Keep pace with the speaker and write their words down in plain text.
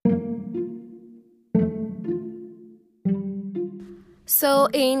So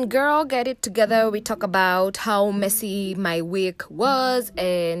in Girl Get It Together, we talk about how messy my week was,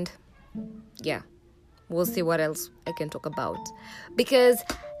 and yeah, we'll see what else I can talk about. Because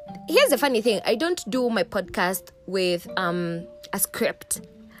here's the funny thing, I don't do my podcast with a script.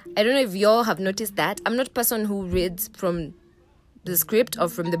 I don't know if y'all have noticed that. I'm not a person who reads from the script or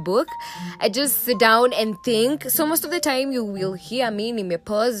from the book. I just sit down and think. So most of the time you will hear me in my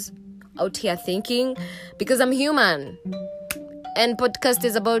pause out here thinking, because I'm human. And podcast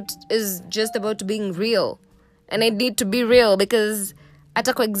is just about being real. And I need to be real because at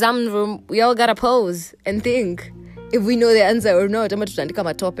a exam room, we all gotta pause and think if we know the answer or not. I'm tutandika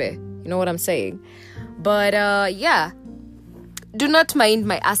matope. You know what I'm saying? But yeah. Do not mind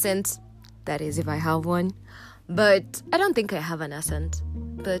my accent. That is, if I have one. But I don't think I have an accent.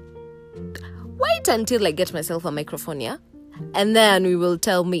 But wait until I get myself a microphone, yeah? And then we will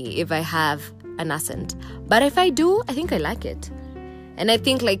tell me if I have an accent. But if I do, I think I like it. And I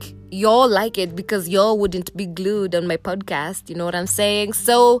think like y'all like it because y'all wouldn't be glued on my podcast. You know what I'm saying?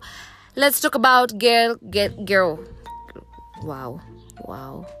 So let's talk about girl. Wow.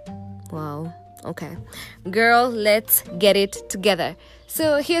 Okay. Girl, let's get it together.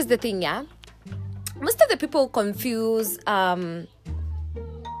 So here's the thing, yeah? Most of the people confuse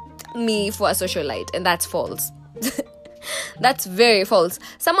me for a socialite, and that's false. That's very false.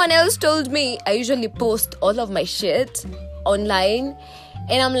 Someone else told me I usually post all of my shit online,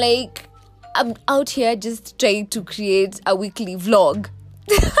 and I'm like, I'm out here just trying to create a weekly vlog.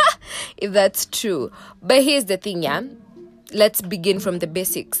 If that's true. But here's the thing, yeah? Let's begin from the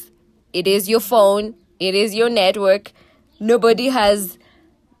basics. It is your phone. It is your network. Nobody has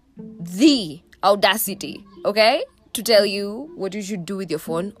the audacity, okay, to tell you what you should do with your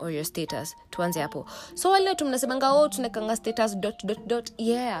phone or your status. Tuanze hapo. So wale tumnasemanga tunekanga status ...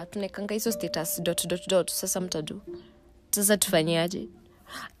 Yeah, tunekanga hizo status ... Sasa mtadu. Sasa tufanyaje?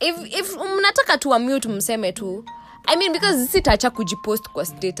 If mnataka tu mute mseme tu. I mean, because sitaacha kujipost kwa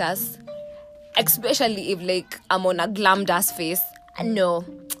status, especially if like I'm on a glammed ass face. No,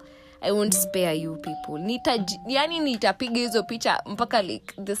 I won't spare you people. Nitapiga hizo picha mpaka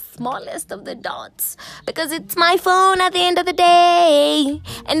like the smallest of the dots, because it's my phone at the end of the day.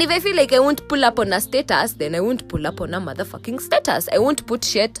 And if I feel like I won't pull up on a status, then I won't pull up on a motherfucking status. I won't put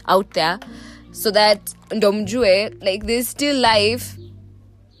shit out there so that ndo mjue like there's still life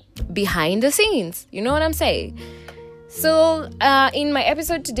behind the scenes. You know what I'm saying? So in my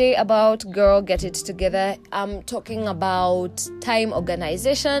episode today about Girl Get It Together, I'm talking about time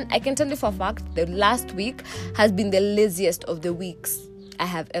organization. I can tell you for a fact the last week has been the laziest of the weeks I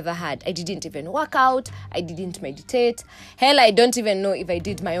have ever had. I didn't even work out. I didn't meditate. Hell, I don't even know if I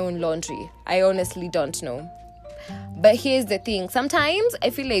did my own laundry. I honestly don't know. But here's the thing. Sometimes I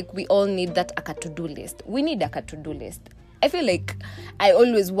feel like we all need that to-do list. We need a to-do list. I feel like I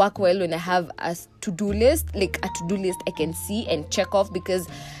always work well when I have a to-do list, like a to-do list I can see and check off, because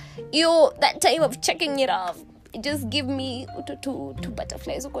that time of checking it off, it just give me two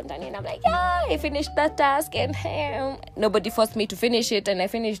butterflies and I'm like, yeah, I finished that task, and nobody forced me to finish it, and I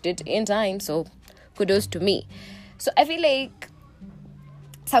finished it in time, so kudos to me. So I feel like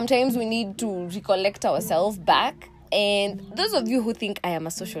sometimes we need to recollect ourselves back. And those of you who think I am a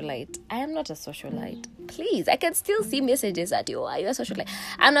socialite, I am not a socialite. Please, I can still see messages at you. Are you a socialite?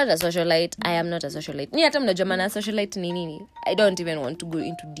 I'm not a socialite. I am not a socialite. Ni hata mnajua maana socialite ni nini? I don't even want to go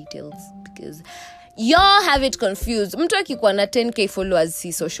into details because y'all have it confused. Mtu akikuwa na 10k followers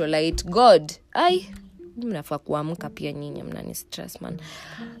si socialite. God, mnafaa kuamka pia nyinyi, mnani stress man.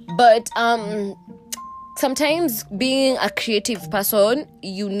 But sometimes being a creative person,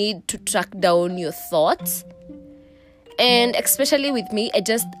 you need to track down your thoughts. And especially with me,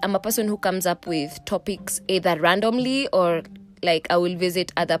 I'm a person who comes up with topics either randomly or like I will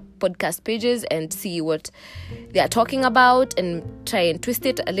visit other podcast pages and see what they are talking about and try and twist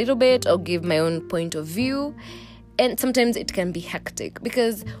it a little bit or give my own point of view. And sometimes it can be hectic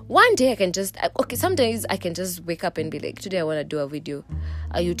because one day sometimes I can just wake up and be like, today I want to do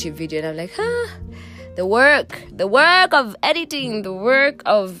a YouTube video. And I'm like, the work of editing, the work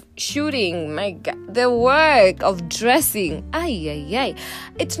of shooting, my God, the work of dressing.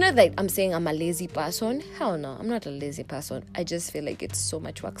 It's not that I'm saying I'm a lazy person. Hell no, I'm not a lazy person. I just feel like it's so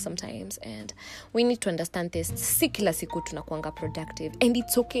much work sometimes, and we need to understand this. Si kila siku tunakuanga productive, and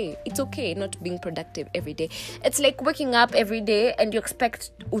it's okay. It's okay not being productive every day. It's like waking up every day and you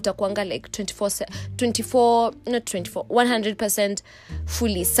expect utakuanga like 100%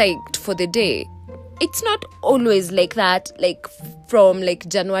 fully psyched for the day. It's not always like that, like from like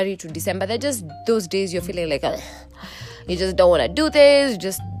January to December. They're just those days you're feeling like you just don't want to do this, you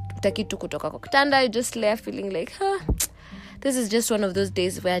just utaki tu kutoka kwa kitanda, you just left feeling like this is just one of those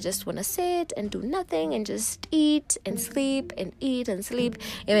days where I just want to sit and do nothing and just eat and sleep and eat and sleep.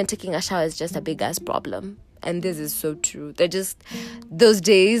 Even taking a shower is just a big ass problem. And this is so true. They're just those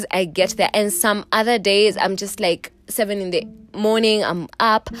days I get there. And some other days I'm just like 7 in the morning, I'm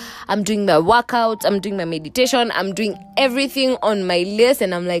up, I'm doing my workouts, I'm doing my meditation, I'm doing everything on my list,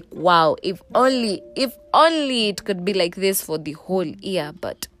 and I'm like, wow, if only it could be like this for the whole year.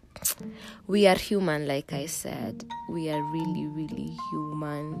 But we are human, like I said. We are really, really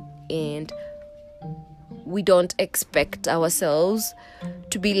human, and we don't expect ourselves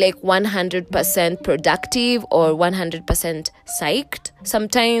to be like 100% productive or 100% psyched. Some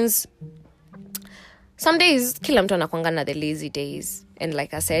days kila mtu anakuanga na the lazy days, and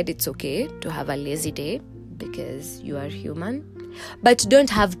like I said, it's okay to have a lazy day because you are human, but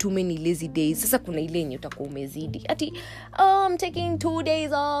don't have too many lazy days. Sasa kuna ile yenye utakuwa umezidi ati I'm taking 2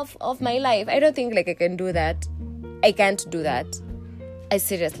 days off of my life. I don't think like I can do that. I can't do that. I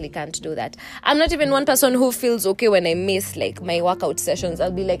seriously can't do that. I'm not even one person who feels okay when I miss like my workout sessions.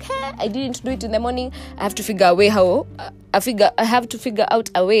 I'll be like, hey, I didn't do it in the morning. I have to figure a way out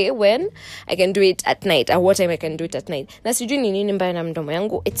a way when I can do it at night, or what time I can do it at night. Na sijui ni nini mbaya na mdomo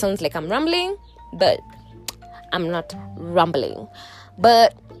yangu. It sounds like I'm rambling, but I'm not rambling.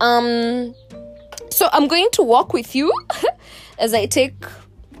 But so I'm going to walk with you as I take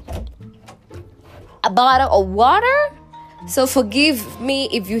a bottle of water. So forgive me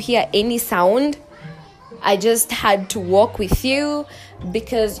if you hear any sound. I just had to walk with you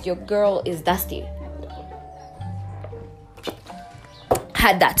because your girl is dusty.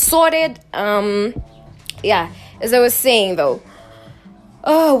 Had that sorted. Yeah, as I was saying though,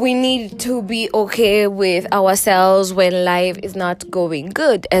 we need to be okay with ourselves when life is not going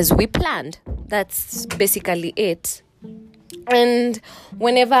good as we planned. That's basically it. And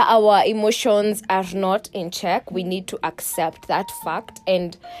whenever our emotions are not in check, we need to accept that fact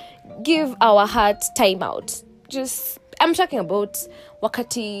and give our heart time out. I'm talking about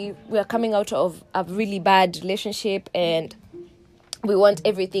wakati we are coming out of a really bad relationship and we want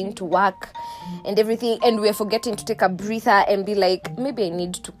everything to work and everything, and we're forgetting to take a breather and be like, maybe I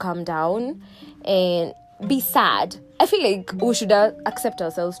need to calm down and be sad. I feel like we should accept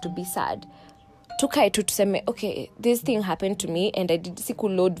ourselves to be sad. Tukae tu tuseme, okay, this thing happened to me and I did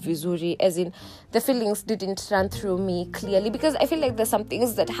sikulod vizuri, as in the feelings didn't run through me clearly, because I feel like there's some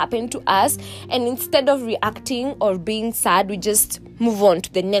things that happen to us and instead of reacting or being sad, we just move on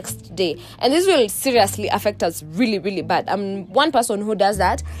to the next day, and this will seriously affect us really, really bad. I'm one person who does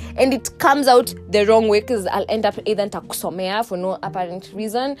that and it comes out the wrong way, because I'll end up either nitakusomea for no apparent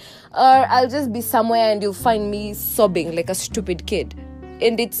reason, or I'll just be somewhere and you'll find me sobbing like a stupid kid.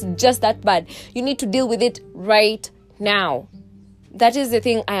 And it's just that bad. You need to deal with it right now. That is the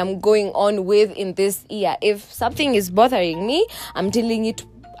thing I am going on with in this year. If something is bothering me, I'm dealing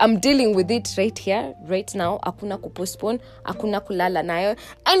with it right here, right now. Hakuna kupostpone, hakuna kulala nayo.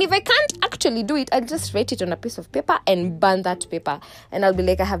 And if I can't actually do it, I'll just write it on a piece of paper and burn that paper. And I'll be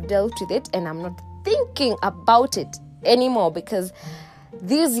like, I have dealt with it and I'm not thinking about it anymore, because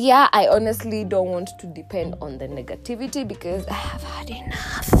this year, I honestly don't want to depend on the negativity, because I have had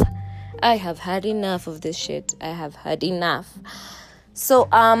enough. I have had enough of this shit. I have had enough. So,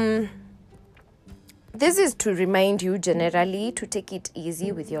 this is to remind you generally to take it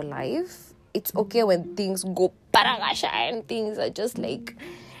easy with your life. It's okay when things go paragasha and things are just like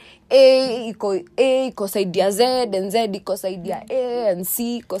A iko side ya Z and Z iko side ya A and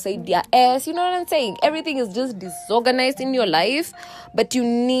C iko side ya S. You know what I'm saying? Everything is just disorganized in your life, but you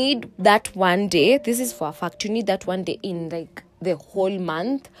need that one day. This is for a fact. You need that one day in like the whole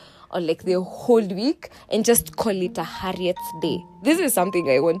month or like the whole week, and just call it a Harriet's Day. This is something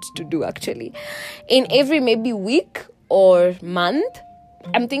I want to do actually. In every maybe week or month,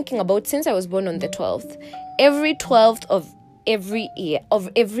 I'm thinking about, since I was born on the 12th, every 12th of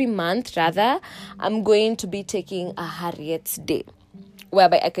every month rather, I'm going to be taking a Harriet's Day,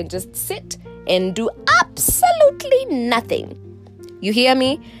 whereby I can just sit and do absolutely nothing. You hear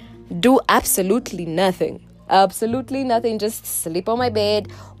me? Do absolutely nothing. Absolutely nothing. Just sleep on my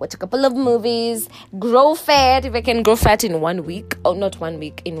bed, watch a couple of movies, grow fat if I can grow fat in 1 week, or not 1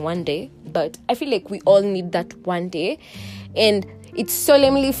 week, in 1 day. But I feel like we all need that one day, and it's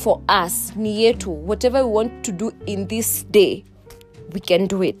solemnly for us, ni yetu. Whatever we want to do in this day, we can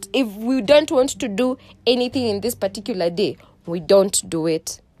do it. If we don't want to do anything in this particular day, we don't do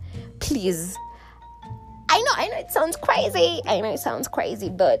it. Please. I know it sounds crazy.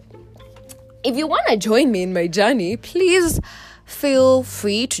 But if you want to join me in my journey, please feel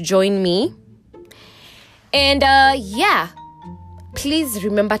free to join me. And please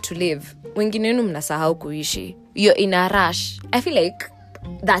remember to live. Wengine wenu mnasahau kuishi. You're in a rush. I feel like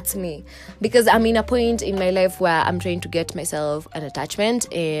that's me, because I'm in a point in my life where I'm trying to get myself an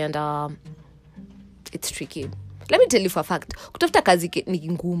attachment, and it's tricky. Let me tell you for a fact, kutafuta kazi ni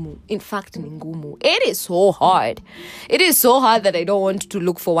ngumu. In fact, ni ngumu. It is so hard. It is so hard that I don't want to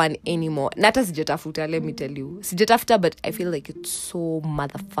look for one anymore. Nata sijatafuta, let me tell you. Sijatafuta, but I feel like it's so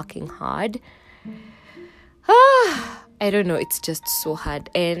motherfucking hard. I don't know, it's just so hard.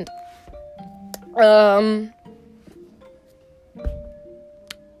 And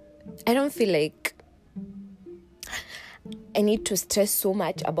I don't feel like I need to stress so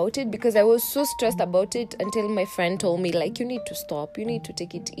much about it, because I was so stressed about it until my friend told me, like, you need to stop. You need to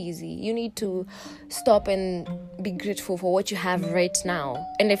take it easy. You need to stop and be grateful for what you have right now.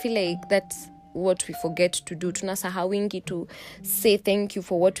 And I feel like that's what we forget to do. Tunasahawingi to say thank you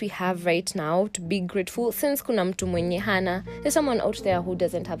for what we have right now, to be grateful. Since kuna mtu mwenye hana, there's someone out there who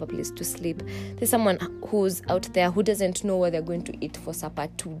doesn't have a place to sleep. There's someone who's out there who doesn't know what they're going to eat for supper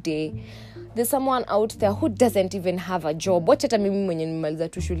today. There's someone out there who doesn't even have a job. Wachata mimi mwenye nimaliza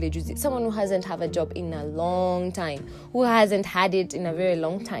tu shule juzi. Someone who hasn't have a job in a long time, who hasn't had it in a very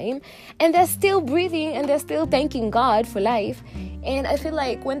long time, and they're still breathing and they're still thanking God for life. And I feel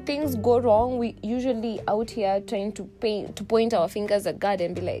like when things go wrong, we usually out here trying to point our fingers at God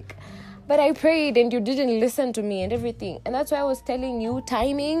and be like, but I prayed and you didn't listen to me and everything. And that's why I was telling you,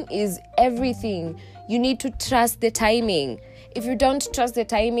 timing is everything. You need to trust the timing. If you don't trust the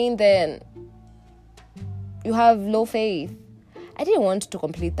timing, then you have low faith. I didn't want to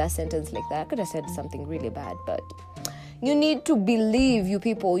complete that sentence like that. I could have said something really bad, but you need to believe, you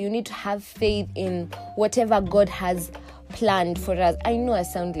people. You need to have faith in whatever God has planned for us. I know I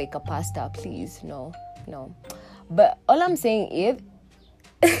sound like a pastor, please. No. But all I'm saying is...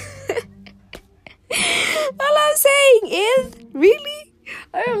 really?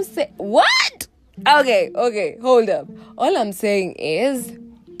 I'm saying... What? Okay, hold up. All I'm saying is...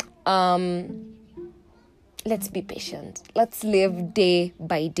 let's be patient. Let's live day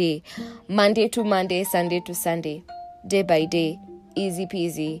by day. Monday to Monday, Sunday to Sunday. Day by day. Easy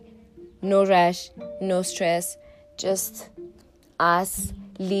peasy. No rush. No stress. Just us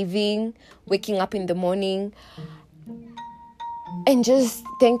living, waking up in the morning, and just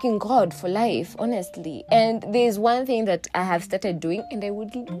thanking God for life, honestly. And there's one thing that I have started doing, and I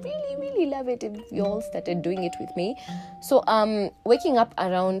would really, really love it if you all started doing it with me. So waking up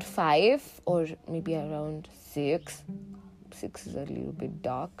around 5 or maybe around 6 is a little bit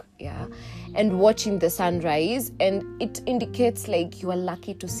dark, yeah, and watching the sunrise. And it indicates like you are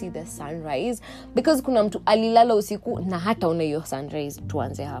lucky to see the sunrise, because kuna mtu alilala usiku na hata una hiyo sunrise.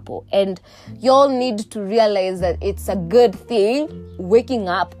 Tuanze hapo. And you all need to realize that it's a good thing waking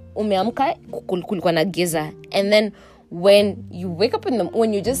up umeamka kulikuwa na giza, and then when you wake up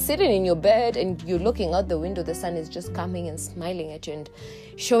when you're just sitting in your bed and you're looking out the window, the sun is just coming and smiling at you and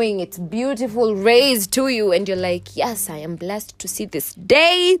showing its beautiful rays to you, and you're like, yes, I am blessed to see this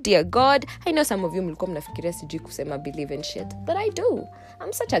day, dear God. I know some of you mlikuwa mnafikiria sijui kusema believe in shit, but I do.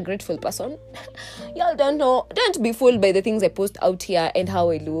 I'm such a grateful person. Y'all don't know. Don't be fooled by the things I post out here and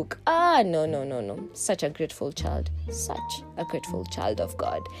how I look. No. Such a grateful child. Such a grateful child of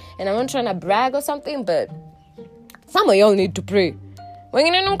God. And I'm not trying to brag or something, but some of y'all need to pray.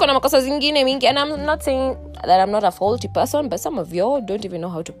 Wengine mko makosa zingine mingi, and I'm not saying that I'm not a faulty person, but some of y'all don't even know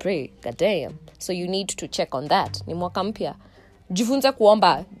how to pray. God damn. So you need to check on that. Ni mwaka mpya. Jifunze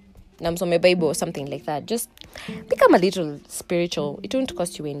kuomba na msome Bible or something like that. Just become a little spiritual. It won't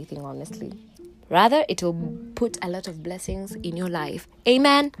cost you anything, honestly. Rather, it will put a lot of blessings in your life.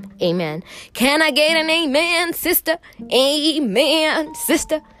 Amen. Amen. Can I get an amen, sister? Amen,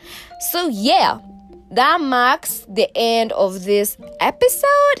 sister. So yeah, that marks the end of this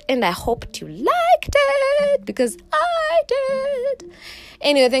episode, and I hope you liked it, because I did.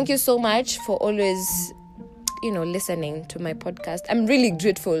 Anyway, thank you so much for always, listening to my podcast. I'm really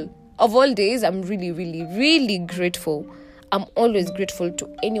grateful. Of all days, I'm really, really, really grateful. I'm always grateful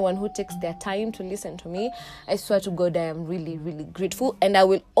to anyone who takes their time to listen to me. I swear to God, I am really, really grateful, and I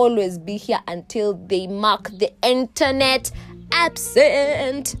will always be here until they mark the internet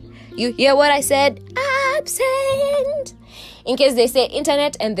absent. You hear what I said? Absent. In case they say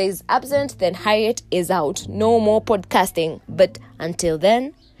internet and there's absent, then Harriet is out. No more podcasting. But until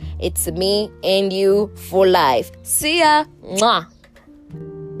then, it's me and you for life. See ya. Mwah.